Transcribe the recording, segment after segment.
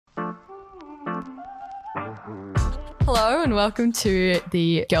Hello and welcome to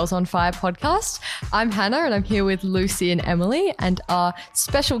the Girls on Fire podcast. I'm Hannah and I'm here with Lucy and Emily and our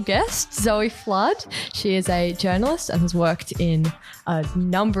special guest, Zoe Flood. She is a journalist and has worked in a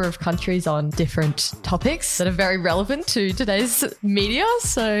number of countries on different topics that are very relevant to today's media.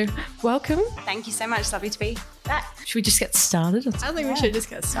 So welcome. Thank you so much. Lovely to be back. Should we just get started? I think we should just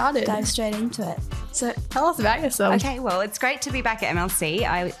get started. Dive straight into it. So tell us about yourself. Okay, well, it's great to be back at MLC.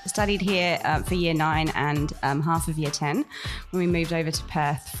 I studied here for year 9 and half of year 10 when we moved over to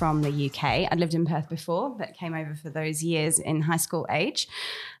Perth from the UK. I'd lived in Perth before, but came over for those years in high school age.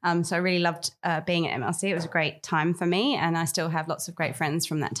 So I really loved being at MLC. It was a great time for me, and I still have lots of great friends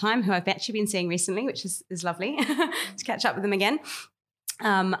from that time who I've actually been seeing recently, which is lovely to catch up with them again.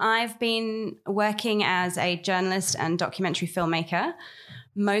 I've been working as a journalist and documentary filmmaker,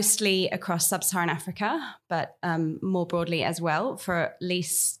 mostly across sub-Saharan Africa, but more broadly as well, for at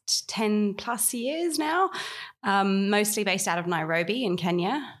least 10 plus years now, mostly based out of Nairobi in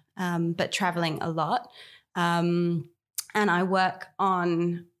Kenya, but traveling a lot. And I work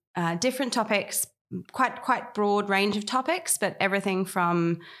on different topics, quite broad range of topics, but everything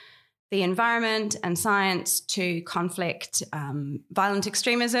from the environment and science to conflict, violent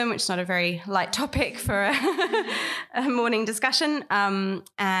extremism, which is not a very light topic for a morning discussion,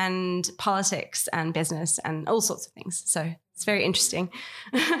 and politics and business and all sorts of things. So it's very interesting.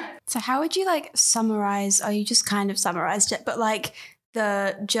 So how would you summarize, or you just kind of summarized it, but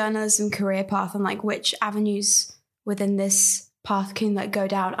the journalism career path and which avenues within this path can go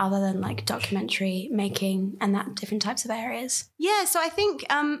down other than documentary making and that different types of areas? Yeah, so I think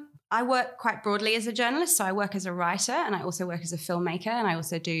I work quite broadly as a journalist. So I work as a writer and I also work as a filmmaker, and I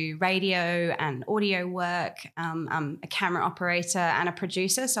also do radio and audio work. I'm a camera operator and a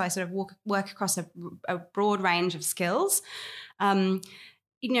producer. So I sort of work across a broad range of skills.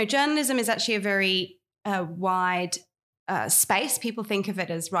 Journalism is actually a very wide space. People think of it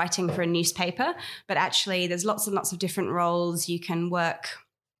as writing for a newspaper, but actually there's lots and lots of different roles. You can work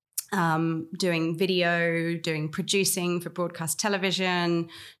doing video, doing producing for broadcast television,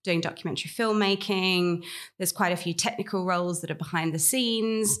 doing documentary filmmaking. There's quite a few technical roles that are behind the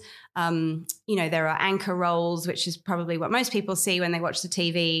scenes. There are anchor roles, which is probably what most people see when they watch the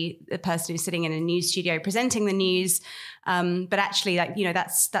TV, the person who's sitting in a news studio presenting the news. But actually,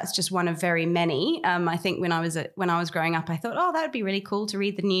 that's just one of very many. I think when I was growing up, I thought, oh, that would be really cool to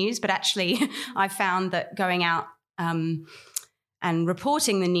read the news. But actually, I found that going out and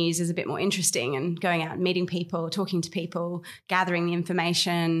reporting the news is a bit more interesting, and going out and meeting people, talking to people, gathering the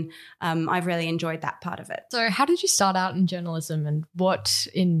information. I've really enjoyed that part of it. So how did you start out in journalism, and what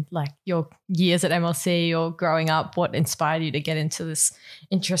in your years at MLC or growing up, what inspired you to get into this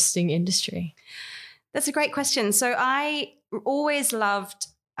interesting industry? That's a great question. So I always loved,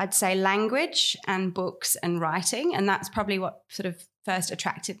 I'd say, language and books and writing, and that's probably what sort of first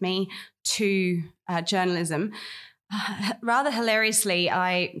attracted me to journalism. Rather hilariously,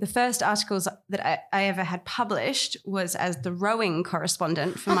 the first articles that I ever had published was as the rowing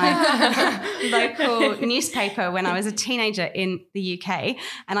correspondent for my local newspaper when I was a teenager in the UK.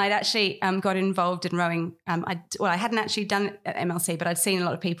 And I'd actually got involved in rowing. I hadn't actually done it at MLC, but I'd seen a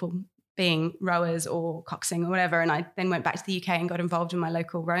lot of people being rowers or coxing or whatever. And I then went back to the UK and got involved in my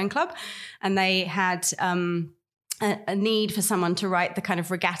local rowing club. And they had a need for someone to write the kind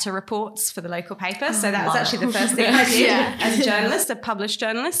of regatta reports for the local paper. So that was actually the first thing I did as a journalist, a published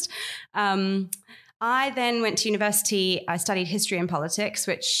journalist. I then went to university. I studied history and politics,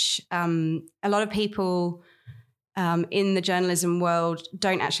 which a lot of people in the journalism world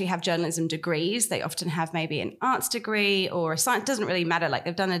don't actually have journalism degrees. They often have maybe an arts degree or a science. It doesn't really matter.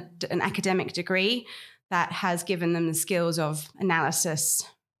 They've done an academic degree that has given them the skills of analysis,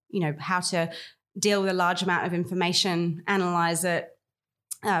 how to deal with a large amount of information, analyze it,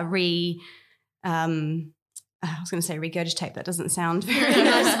 I was going to say regurgitate, that doesn't sound very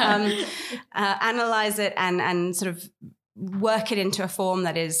nice. Analyze it and sort of work it into a form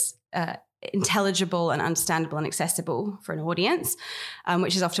that is intelligible and understandable and accessible for an audience,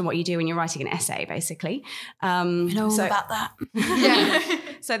 which is often what you do when you're writing an essay, basically. I know all about that. Yeah.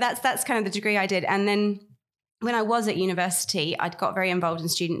 So that's kind of the degree I did. And then when I was at university, I got very involved in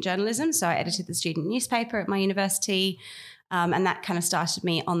student journalism. So I edited the student newspaper at my university. And that kind of started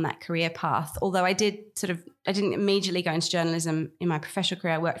me on that career path. Although I didn't immediately go into journalism in my professional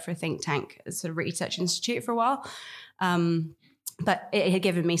career. I worked for a think tank, a sort of research institute for a while. But it had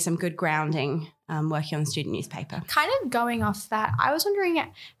given me some good grounding working on the student newspaper. Kind of going off that, I was wondering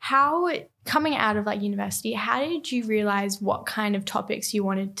how, coming out of university, how did you realize what kind of topics you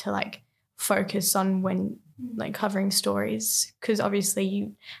wanted to focus on when covering stories? Because obviously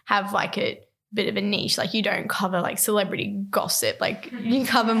you have a bit of a niche. Like you don't cover like celebrity gossip. Like you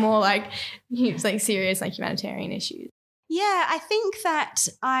cover more like serious like humanitarian issues. Yeah, I think that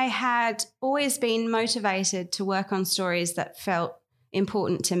I had always been motivated to work on stories that felt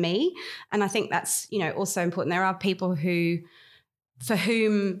important to me. And I think that's, also important. There are people for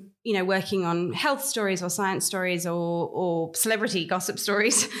whom, working on health stories or science stories or celebrity gossip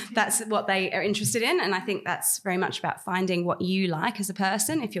stories, that's what they are interested in. And I think that's very much about finding what you like as a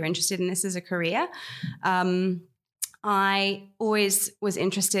person, if you're interested in this as a career. I always was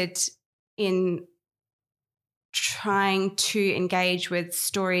interested in trying to engage with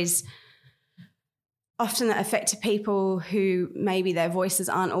stories often that affected people who maybe their voices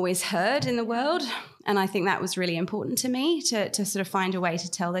aren't always heard in the world. And I think that was really important to me to sort of find a way to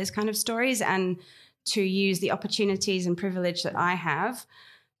tell those kind of stories and to use the opportunities and privilege that I have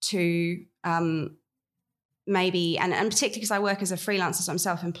to maybe, and particularly because I work as a freelancer, so I'm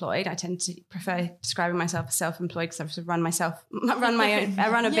self-employed. I tend to prefer describing myself as self-employed because I sort of run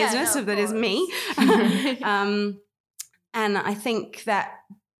a business that is me. And I think that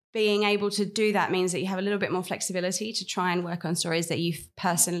being able to do that means that you have a little bit more flexibility to try and work on stories that you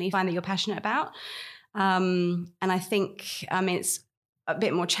personally find that you're passionate about. And I think, it's a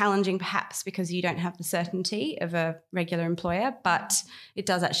bit more challenging perhaps because you don't have the certainty of a regular employer, but it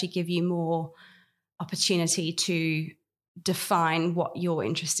does actually give you more opportunity to define what you're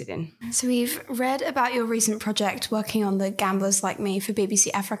interested in. So we've read about your recent project working on the Gamblers Like Me for BBC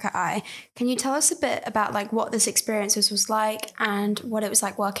Africa Eye. Can you tell us a bit about like what this experience was like and what it was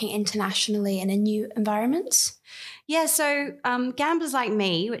like working internationally in a new environment? Yeah, so Gamblers Like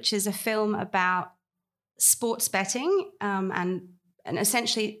Me, which is a film about sports betting and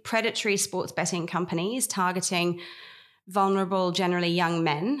essentially predatory sports betting companies targeting vulnerable, generally young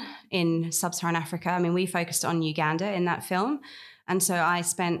men in sub-Saharan Africa. I mean, we focused on Uganda in that film. And so I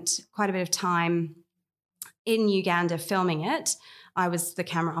spent quite a bit of time in Uganda filming it. I was the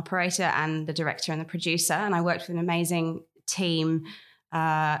camera operator and the director and the producer, and I worked with an amazing team,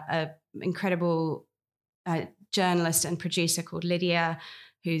 an incredible journalist and producer called Lydia,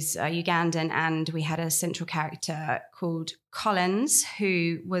 who's Ugandan, and we had a central character called Collins,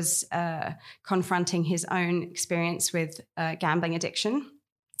 who was confronting his own experience with gambling addiction.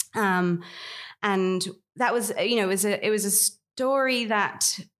 And that was, it was a story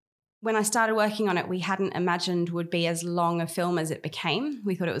that when I started working on it, we hadn't imagined would be as long a film as it became.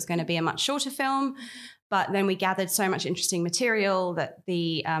 We thought it was going to be a much shorter film, but then we gathered so much interesting material that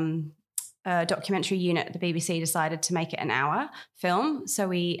the documentary unit at the BBC decided to make it an hour film. So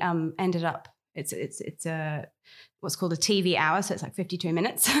we ended up, it's what's called a TV hour. So it's like 52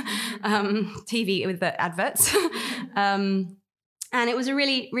 minutes, TV with the adverts. And it was a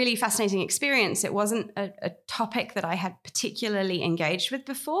really, really fascinating experience. It wasn't a topic that I had particularly engaged with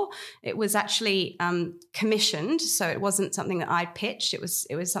before. It was actually commissioned. So it wasn't something that I pitched. It was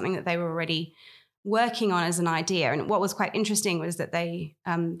something that they were already working on as an idea. And what was quite interesting was that the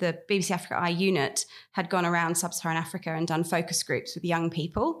BBC Africa Eye unit had gone around sub-Saharan Africa and done focus groups with young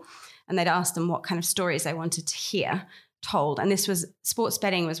people. And they'd asked them what kind of stories they wanted to hear told. And sports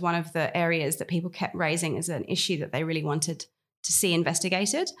betting was one of the areas that people kept raising as an issue that they really wanted to see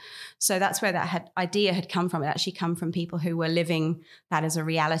investigated. So that's where that idea had come from. It actually come from people who were living that as a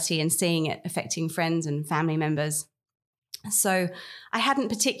reality and seeing it affecting friends and family members. So I hadn't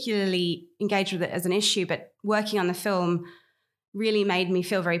particularly engaged with it as an issue, but working on the film really made me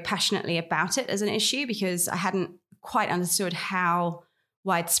feel very passionately about it as an issue because I hadn't quite understood how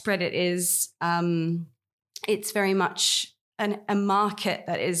widespread it is. It's very much a market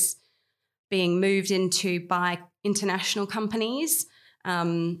that is being moved into by international companies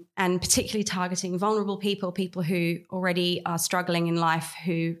and particularly targeting vulnerable people who already are struggling in life,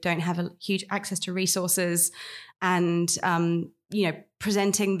 who don't have a huge access to resources, and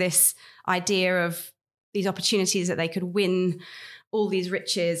presenting this idea of these opportunities that they could win all these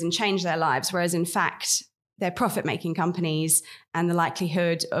riches and change their lives, whereas in fact they're profit-making companies and the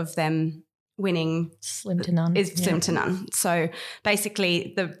likelihood of them winning slim to none. Slim to none. So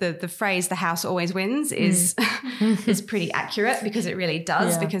basically the phrase "the house always wins" is pretty accurate because it really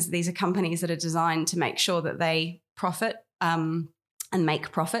does, because these are companies that are designed to make sure that they profit and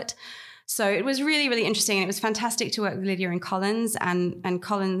make profit. So it was really, really interesting. And it was fantastic to work with Lydia and Collins and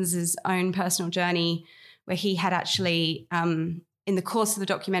Collins' own personal journey, where he had actually, in the course of the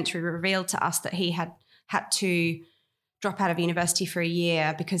documentary, revealed to us that he had to drop out of university for a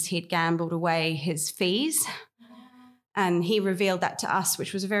year because he'd gambled away his fees. And he revealed that to us,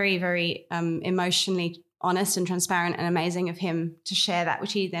 which was very, very emotionally honest and transparent and amazing of him to share that,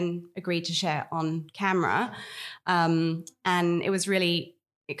 which he then agreed to share on camera. And it was really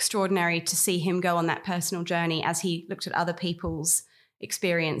extraordinary to see him go on that personal journey as he looked at other people's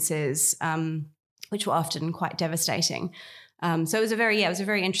experiences, which were often quite devastating. So it was a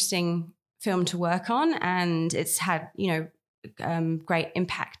very interesting film to work on, and it's had, great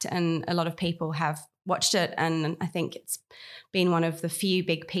impact, and a lot of people have watched it, and I think it's been one of the few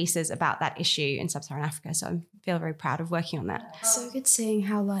big pieces about that issue in sub-Saharan Africa. So I feel very proud of working on that. So good seeing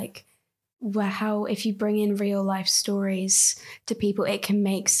how if you bring in real life stories to people, it can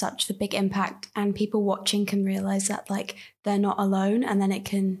make such a big impact, and people watching can realize that like they're not alone, and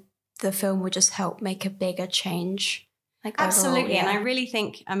then the film will just help make a bigger change. Like absolutely. Overall, yeah. And I really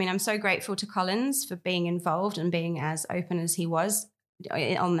think, I'm so grateful to Collins for being involved and being as open as he was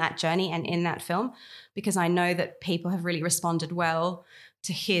on that journey and in that film, because I know that people have really responded well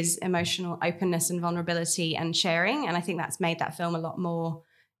to his emotional openness and vulnerability and sharing. And I think that's made that film a lot more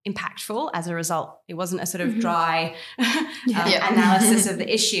impactful as a result. It wasn't a sort of dry analysis of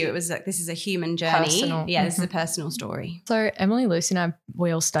the issue. It was like, this is a human journey. Personal. Yeah, this is a personal story. So Emily, Lucy and I, we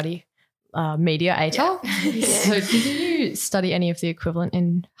all study media ATAR. Yeah. So did you study any of the equivalent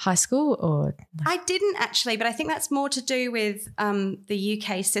in high school or? I didn't actually, but I think that's more to do with the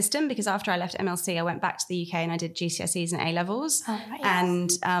UK system, because after I left MLC, I went back to the UK and I did GCSEs and A-levels. Oh, right.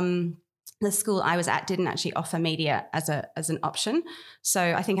 And the school I was at didn't actually offer media as an option. So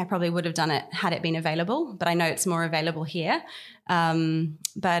I think I probably would have done it had it been available, but I know it's more available here. No,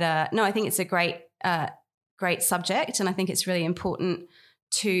 I think it's a great subject, and I think it's really important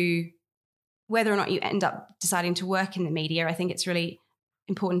to, whether or not you end up deciding to work in the media, I think it's really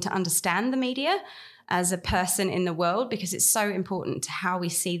important to understand the media as a person in the world, because it's so important to how we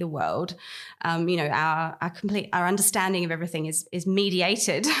see the world. Our understanding of everything is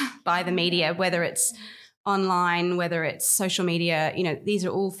mediated by the media, whether it's online, whether it's social media. These are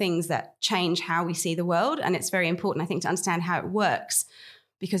all things that change how we see the world, and it's very important, I think, to understand how it works,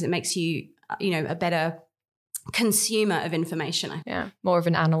 because it makes you, a better consumer of information. Yeah, more of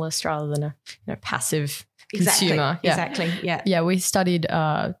an analyst rather than a passive consumer. Exactly. Yeah, we studied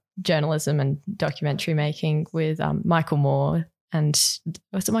journalism and documentary making with Michael Moore and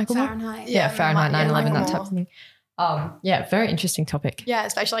was it Michael Fahrenheit. Moore? Yeah, Fahrenheit 9/11, that Michael type of thing. Yeah, very interesting topic. Yeah,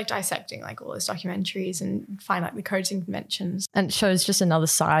 especially like dissecting like all those documentaries and find like the codes and conventions. And it shows just another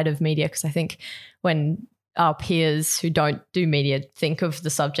side of media, because I think when our peers who don't do media think of the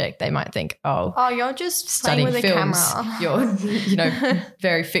subject, they might think, oh, you're just playing studying with a films, camera. you're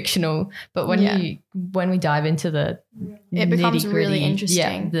very fictional. But when we dive into it becomes really nitty-gritty,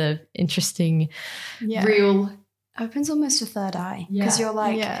 interesting. The interesting, Yeah. real. Opens almost a third eye, because you're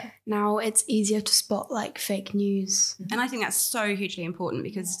like, now it's easier to spot like fake news. And I think that's so hugely important,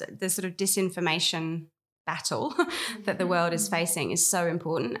 because the sort of disinformation battle that the world is facing is so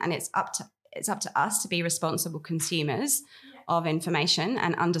important, and it's up to us to be responsible consumers of information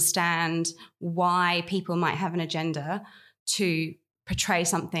and understand why people might have an agenda to portray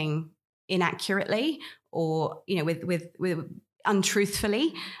something inaccurately or with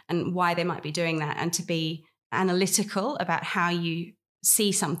untruthfully, and why they might be doing that, and to be analytical about how you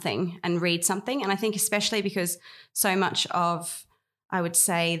see something and read something. And I think especially because so much of, I would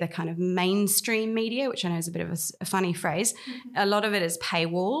say, the kind of mainstream media, which I know is a bit of a funny phrase, a lot of it is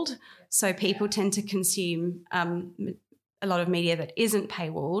paywalled. So people tend to consume a lot of media that isn't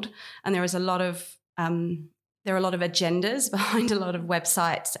paywalled, and there are a lot of agendas behind a lot of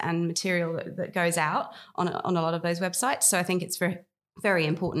websites and material that goes out on a lot of those websites. So I think it's very, very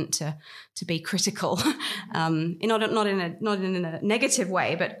important to be critical, not in a negative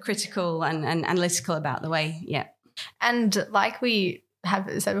way, but critical and analytical about the way. Yeah. And like we have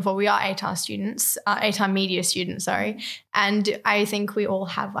said before, we are ATAR students, ATAR media students, sorry. And I think we all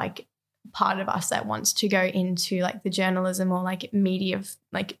have like part of us that wants to go into like the journalism or like media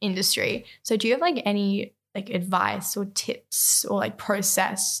like industry. So do you have like any like advice or tips or like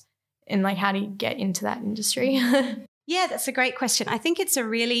process in like how to get into that industry? Yeah, that's a great question. I think it's a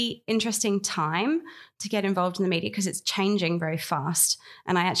really interesting time to get involved in the media, because it's changing very fast.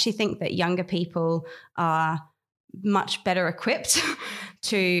 And I actually think that younger people are much better equipped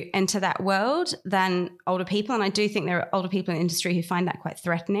to enter that world than older people. And I do think there are older people in the industry who find that quite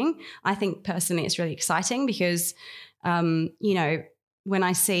threatening. I think personally it's really exciting, because, when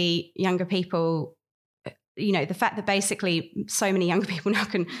I see younger people, the fact that basically so many younger people now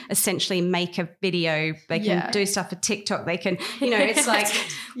can essentially make a video, they can do stuff for TikTok, they can, it's like,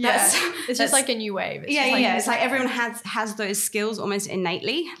 it's just like a new wave. It's like everyone has those skills almost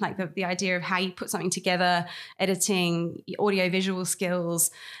innately, like the idea of how you put something together, editing, audio visual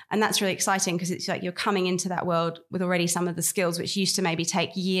skills. And that's really exciting, because it's like you're coming into that world with already some of the skills which used to maybe take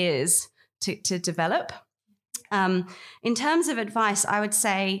years to develop. In terms of advice, I would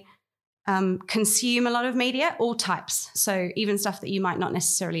say consume a lot of media, all types. So even stuff that you might not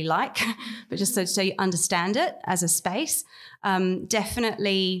necessarily like, but just so you understand it as a space.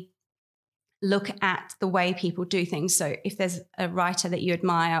 Definitely look at the way people do things. So if there's a writer that you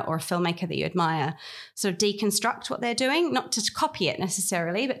admire or a filmmaker that you admire, sort of deconstruct what they're doing, not to copy it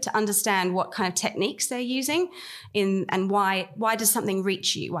necessarily, but to understand what kind of techniques they're using and why does something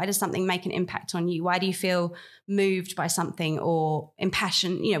reach you? Why does something make an impact on you? Why do you feel moved by something or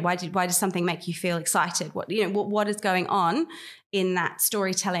impassioned? Why does something make you feel excited? What is going on in that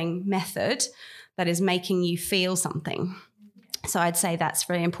storytelling method that is making you feel something? So I'd say that's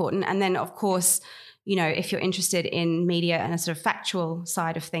really important. And then, of course, if you're interested in media and a sort of factual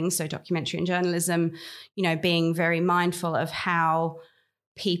side of things, so documentary and journalism, being very mindful of how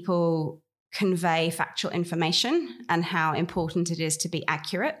people convey factual information and how important it is to be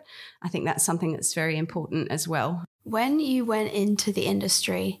accurate. I think that's something that's very important as well. When you went into the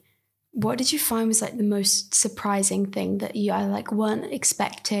industry, what did you find was like the most surprising thing that you either weren't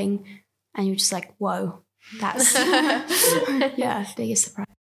expecting and you were just like, whoa? That's biggest surprise.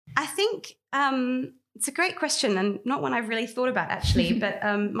 I think it's a great question and not one I've really thought about actually, but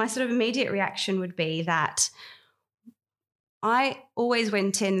my sort of immediate reaction would be that I always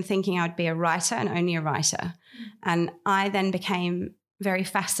went in thinking I would be a writer and only a writer. And I then became very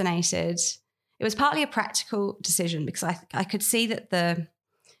fascinated. It was partly a practical decision because I could see that the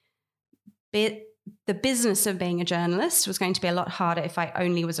business of being a journalist was going to be a lot harder if I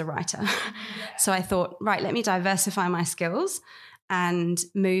only was a writer. So I thought, right, let me diversify my skills and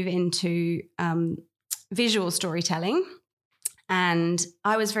move into visual storytelling. And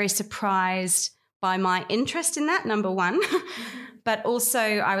I was very surprised by my interest in that, number one. But also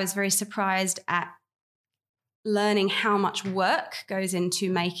I was very surprised at learning how much work goes into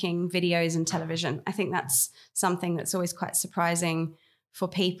making videos and television. I think that's something that's always quite surprising for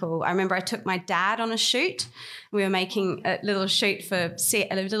people. I remember I took my dad on a shoot. We were making a little shoot a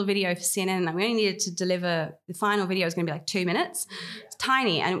little video for CNN, and we only needed to deliver, the final video was going to be 2 minutes. It's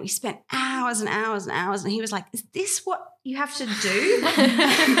tiny, and we spent hours and hours and hours, and he was like, is this what you have to do to get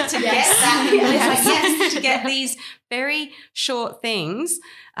that? Yes, to get these very short things,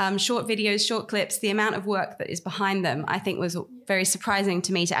 short videos, short clips, the amount of work that is behind them, I think was very surprising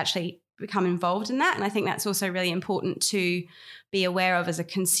to me to actually become involved in that. And I think that's also really important to be aware of as a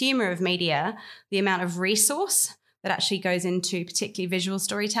consumer of media, the amount of resource that actually goes into particularly visual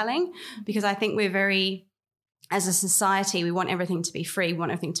storytelling, because I think we're very, as a society, we want everything to be free, we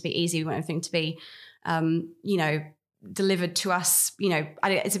want everything to be easy, we want everything to be, delivered to us.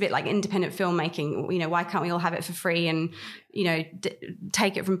 It's a bit like independent filmmaking. Why can't we all have it for free and,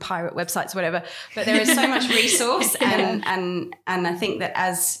 take it from pirate websites or whatever? But there is so much resource, and I think that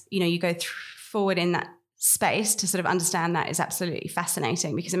as, you go forward in that space, to sort of understand that is absolutely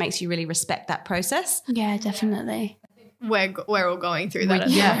fascinating because it makes you really respect that process. Yeah, definitely. We're all going through that.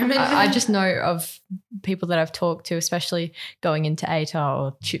 I just know of people that I've talked to, especially going into ATAR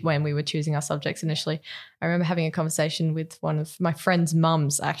or when we were choosing our subjects initially. I remember having a conversation with one of my friend's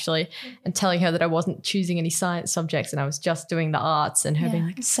mums actually, and telling her that I wasn't choosing any science subjects and I was just doing the arts, and her being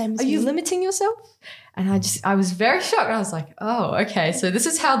like, same as are you limiting yourself? And I was very shocked. I was like, oh, okay. So this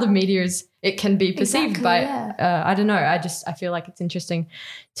is how the media it can be perceived I don't know. I feel like it's interesting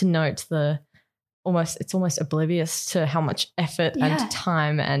to note it's almost oblivious to how much effort and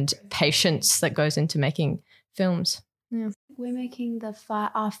time and patience that goes into making films. Yeah. We're making our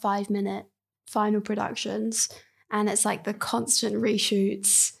 5-minute final productions, and it's like the constant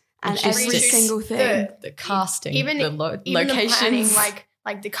reshoots and every single thing. The casting, even the locations. The planning,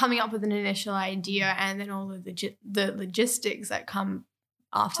 like the coming up with an initial idea and then all of the logistics that come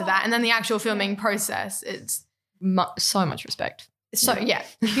after that, and then the actual filming process. It's so much respect. So huge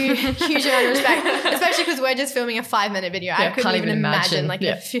amount of respect, especially because we're just filming a 5-minute video. I couldn't even imagine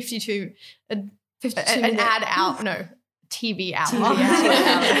a 52 an ad out, no, TV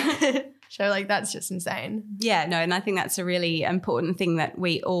hour. So that's just insane. Yeah, no, and I think that's a really important thing that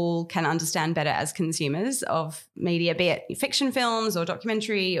we all can understand better as consumers of media, be it fiction films or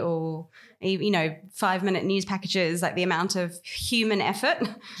documentary or 5-minute news packages, like the amount of human effort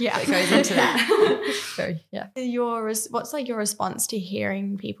that goes into that. What's your response to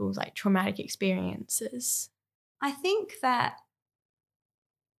hearing people's traumatic experiences? I think that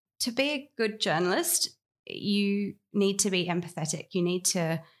to be a good journalist, you need to be empathetic. You need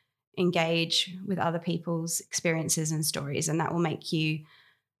to engage with other people's experiences and stories, and that will make you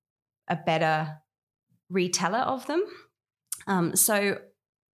a better reteller of them. So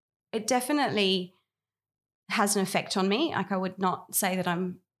it definitely has an effect on me. I would not say that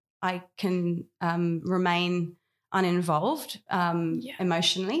I can remain uninvolved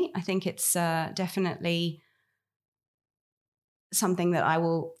emotionally. I think it's definitely something that I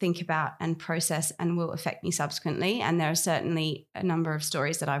will think about and process and will affect me subsequently. And there are certainly a number of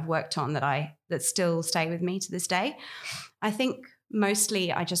stories that I've worked on that still stay with me to this day. I think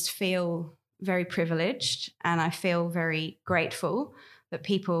mostly I just feel very privileged, and I feel very grateful that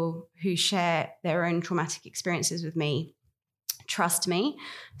people who share their own traumatic experiences with me trust me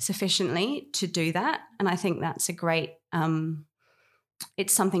sufficiently to do that. And I think that's a great,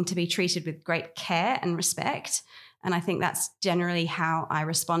 it's something to be treated with great care and respect. And I think that's generally how I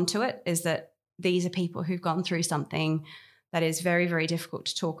respond to it, is that these are people who've gone through something that is very, very difficult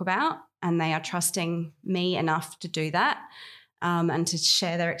to talk about, and they are trusting me enough to do that and to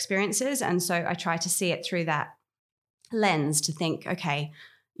share their experiences. And so I try to see it through that lens, to think, okay,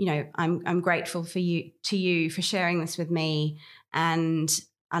 you know, I'm grateful to you for sharing this with me. And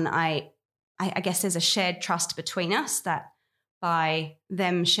I guess there's a shared trust between us that by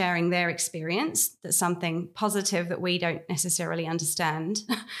them sharing their experience, that something positive that we don't necessarily understand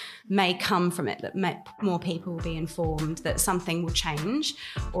may come from it, that more people will be informed, that something will change,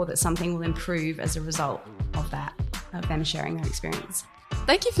 or that something will improve as a result of that, of them sharing their experience.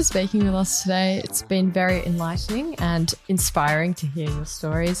 Thank you for speaking with us today. It's been very enlightening and inspiring to hear your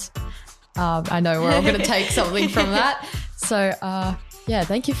stories. I know we're all going to take something from that. So,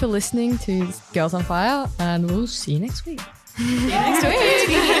 thank you for listening to Girls on Fire, and we'll see you next week.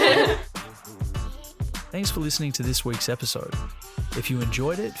 Thanks for listening to this week's episode. If you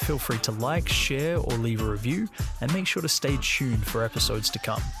enjoyed it, feel free to like, share, or leave a review, and make sure to stay tuned for episodes to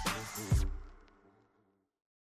come.